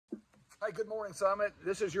Hey, good morning, Summit.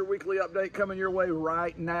 This is your weekly update coming your way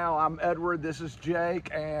right now. I'm Edward. This is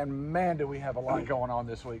Jake, and man, do we have a lot going on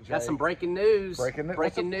this week, Jake. Got some breaking news. Breaking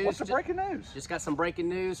news. What's the breaking news? Just got some breaking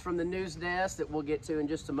news from the news desk that we'll get to in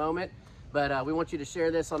just a moment. But we want you to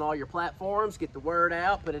share this on all your platforms. Get the word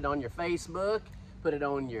out. Put it on your Facebook. Put it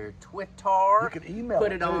on your Twitter. You could email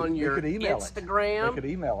Put it it on your Instagram. You could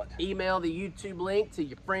email it. Email the YouTube link to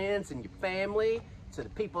your friends and your family, to the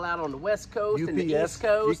people out on the West Coast and the East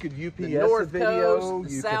Coast. You could UPS the North the video. Coast,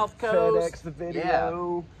 the you South could Coast. FedEx the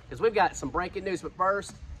video. Because we've got some breaking news. But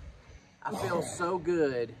first, I feel so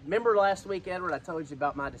good. Remember last week, Edward, I told you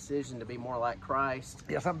about my decision to be more like Christ.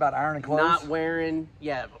 Yeah, something about ironing clothes. Not wearing,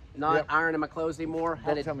 ironing my clothes anymore.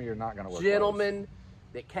 Don't tell me you're not going to wear gentleman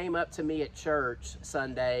that came up to me at church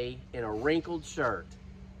Sunday in a wrinkled shirt.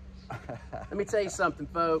 Let me tell you something,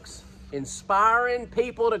 folks. Inspiring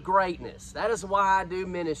people to greatness. That is why I do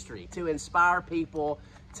ministry, to inspire people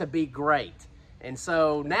to be great. And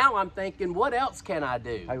so now I'm thinking, what else can I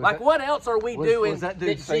do? Hey, what else are we doing that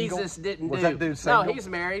Jesus didn't do? That dude single? No, he's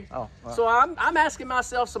married. Oh, wow. So I'm asking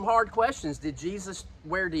myself some hard questions. Did Jesus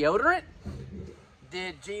wear deodorant?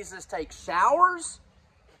 Did Jesus take showers?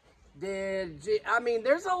 There's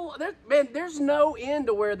no end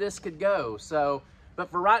to where this could go. So, but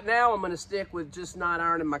for right now, I'm going to stick with just not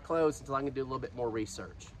ironing my clothes until I can do a little bit more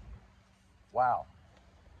research. Wow.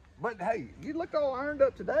 But hey, you looked all ironed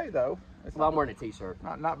up today, though. Well, I'm wearing a t-shirt.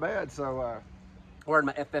 Not bad. So, wearing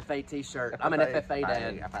my FFA t-shirt. I'm an FFA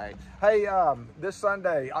dad. Hey, this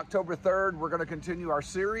Sunday, October 3rd, we're going to continue our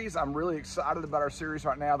series. I'm really excited about our series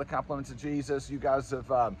right now, The Compliments of Jesus. You guys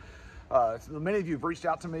have, many of you have reached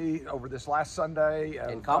out to me over this last Sunday.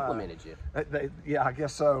 And complimented you. Yeah, I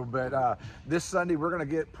guess so. But this Sunday, we're going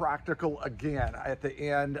to get practical again. At the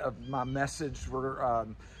end of my message, we're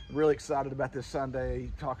really excited about this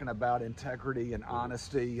Sunday, talking about integrity and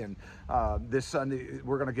honesty. And this Sunday,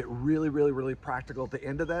 we're going to get really, really, really practical at the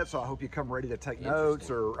end of that. So I hope you come ready to take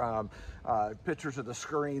notes or pictures of the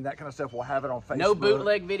screen, that kind of stuff. We'll have it on Facebook. No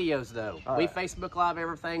bootleg videos, though. We Facebook Live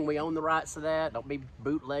everything. We own the rights to that. Don't be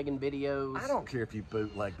bootlegging videos. I don't care if you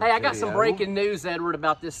bootleg the Hey, I video. got some breaking news, Edward,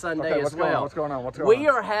 about this Sunday as well. What's going on? We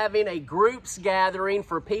are having a groups gathering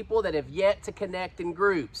for people that have yet to connect in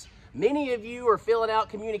groups. Many of you are filling out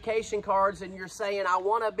communication cards and you're saying, I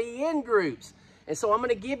want to be in groups. And so I'm going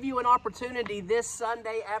to give you an opportunity this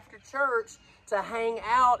Sunday after church to hang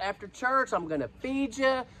out after church. I'm going to feed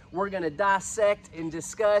you. We're going to dissect and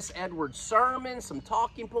discuss Edward's sermon, some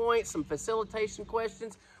talking points, some facilitation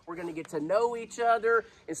questions. We're going to get to know each other.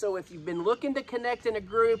 And so if you've been looking to connect in a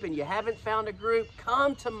group and you haven't found a group,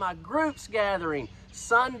 come to my groups gathering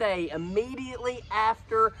Sunday immediately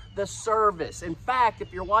after the service. In fact,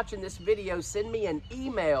 if you're watching this video, send me an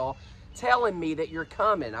email telling me that you're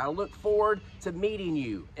coming. I look forward to meeting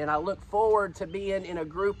you, and I look forward to being in a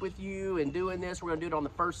group with you and doing this. We're going to do it on the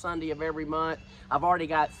first Sunday of every month. I've already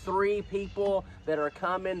got 3 people that are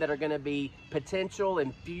coming that are going to be potential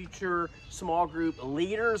and future small group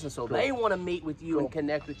leaders, and so they want to meet with you and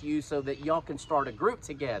connect with you so that y'all can start a group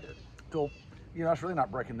together. Cool. You know, it's really not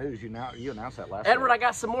breaking news. You announced that last Edward, week. I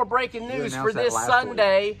got some more breaking news for this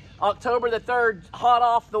Sunday, October the 3rd, hot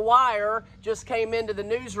off the wire, just came into the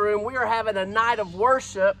newsroom. We are having a night of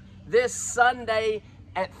worship this Sunday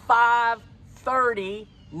at 5:30,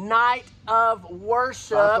 night of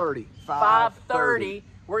worship. 5:30.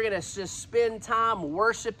 We're going to just spend time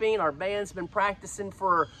worshiping. Our band's been practicing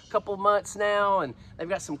for a couple months now, and they've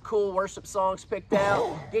got some cool worship songs picked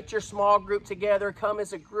out. Get your small group together. Come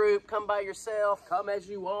as a group. Come by yourself. Come as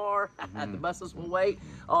you are. The buses will wait.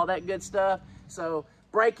 All that good stuff. So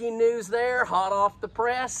breaking news there, hot off the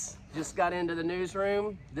press. Just got into the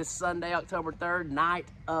newsroom this Sunday, October 3rd, night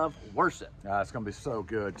of worship. It's going to be so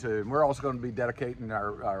good, too. And we're also going to be dedicating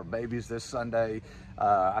our babies this Sunday.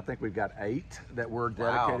 I think we've got 8 that we're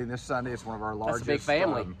dedicating this Sunday. It's one of our largest. That's a big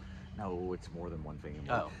family. No, it's more than one family.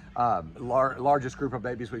 Oh. Largest group of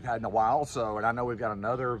babies we've had in a while. So, and I know we've got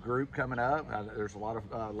another group coming up. There's a lot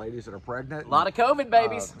of ladies that are pregnant. A lot of COVID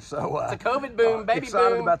babies. It's a COVID boom, baby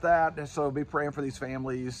excited boom. about that. And so be praying for these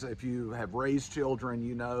families. If you have raised children,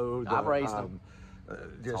 you know. I've raised them.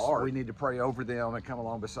 We need to pray over them and come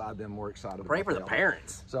along beside them. We're excited. Pray for the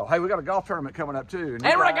parents. So, hey, we got a golf tournament coming up too. And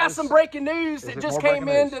I got some breaking news that just came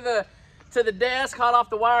into the desk, hot off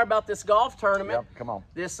the wire about this golf tournament. Yep, come on.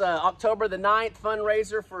 This October the 9th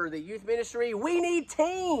fundraiser for the youth ministry. We need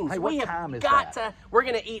teams. Hey, what time is that? We're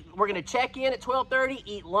gonna check in at 12:30,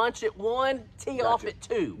 eat lunch at 1, tee off at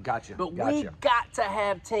 2. Gotcha. But we got to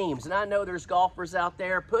have teams, and I know there's golfers out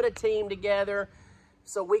there. Put a team together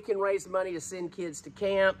so we can raise money to send kids to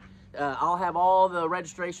camp. I'll have all the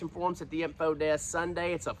registration forms at the info desk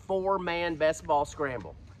Sunday. It's a 4-man best ball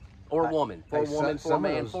scramble. Or woman. 4-woman,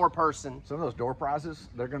 4-man, 4-person. Some of those door prizes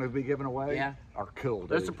they're going to be giving away are cool,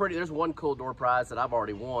 dude. There's one cool door prize that I've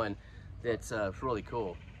already won that's really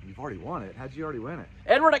cool. You've already won it. How'd you already win it?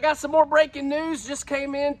 Edward, I got some more breaking news. Just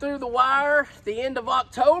came in through the wire. The end of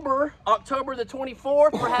October, October the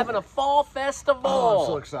 24th, we're having a fall festival. Oh, I'm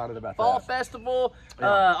so excited about Fall that. Festival, Yeah,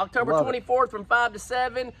 October love it. 24th from 5 to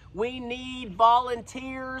 7. We need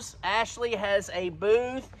volunteers. Ashley has a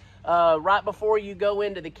booth right before you go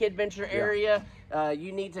into the Kidventure area.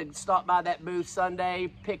 You need to stop by that booth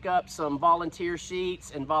Sunday, pick up some volunteer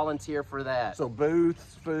sheets, and volunteer for that. So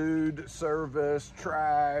booths, food, service,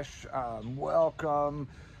 trash, welcome,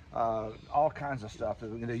 all kinds of stuff.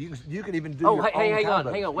 You know, you can even do. Oh, your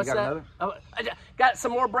own hang on. What's that? Another? Oh, I got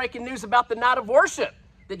some more breaking news about the night of worship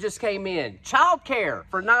that just came in. Childcare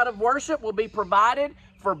for night of worship will be provided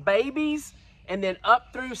for babies and then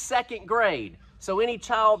up through 2nd grade. So any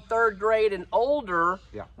child 3rd grade and older,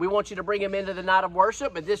 we want you to bring them into the night of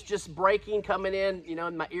worship. But this just breaking, coming in, you know,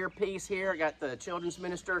 in my earpiece here, I got the children's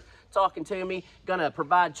minister talking to me. Gonna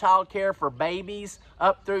provide childcare for babies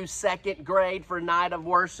up through 2nd grade for night of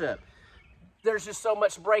worship. There's just so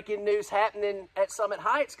much breaking news happening at Summit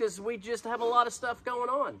Heights because we just have a lot of stuff going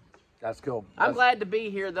on. That's cool. I'm glad to be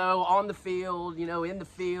here though, on the field, you know, in the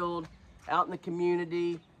field, out in the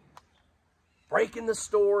community, breaking the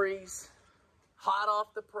stories. Hot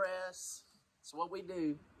off the press. It's what we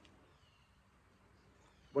do.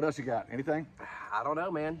 What else you got? Anything? I don't know,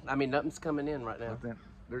 man. I mean, nothing's coming in right now. Nothing.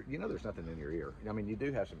 You know, there's nothing in your ear. I mean, you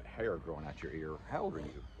do have some hair growing out your ear. How old are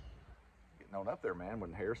you? Getting on up there, man.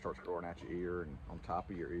 When hair starts growing out your ear and on top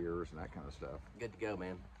of your ears and that kind of stuff. Good to go,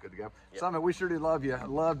 man. Good to go. Yep. Summit, we sure do love you.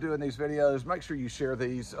 Love doing these videos. Make sure you share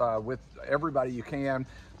these with everybody you can.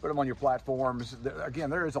 Put them on your platforms. Again,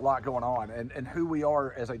 there is a lot going on, and who we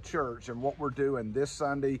are as a church and what we're doing this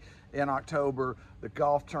Sunday in October, the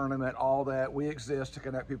golf tournament, all that. We exist to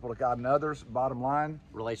connect people to God and others. Bottom line,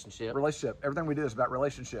 relationship. Everything we do is about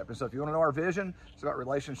relationship. And so if you want to know our vision, it's about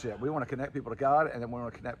relationship. We want to connect people to God, and then we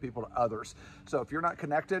want to connect people to others. So if you're not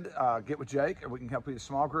connected, get with Jake, and we can help you in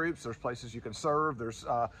small groups. There's places you can serve. There's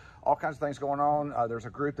all kinds of things going on. There's a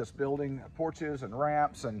group that's building porches and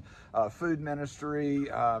ramps and food ministry.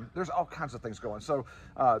 There's all kinds of things going. So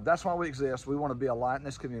that's why we exist. We want to be a light in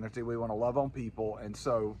this community. We want to love on people. And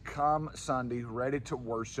so come Sunday, ready to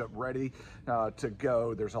worship, ready to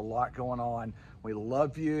go. There's a lot going on. We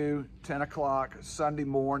love you. 10 o'clock Sunday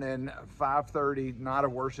morning, 5:30, night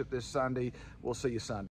of worship this Sunday. We'll see you Sunday.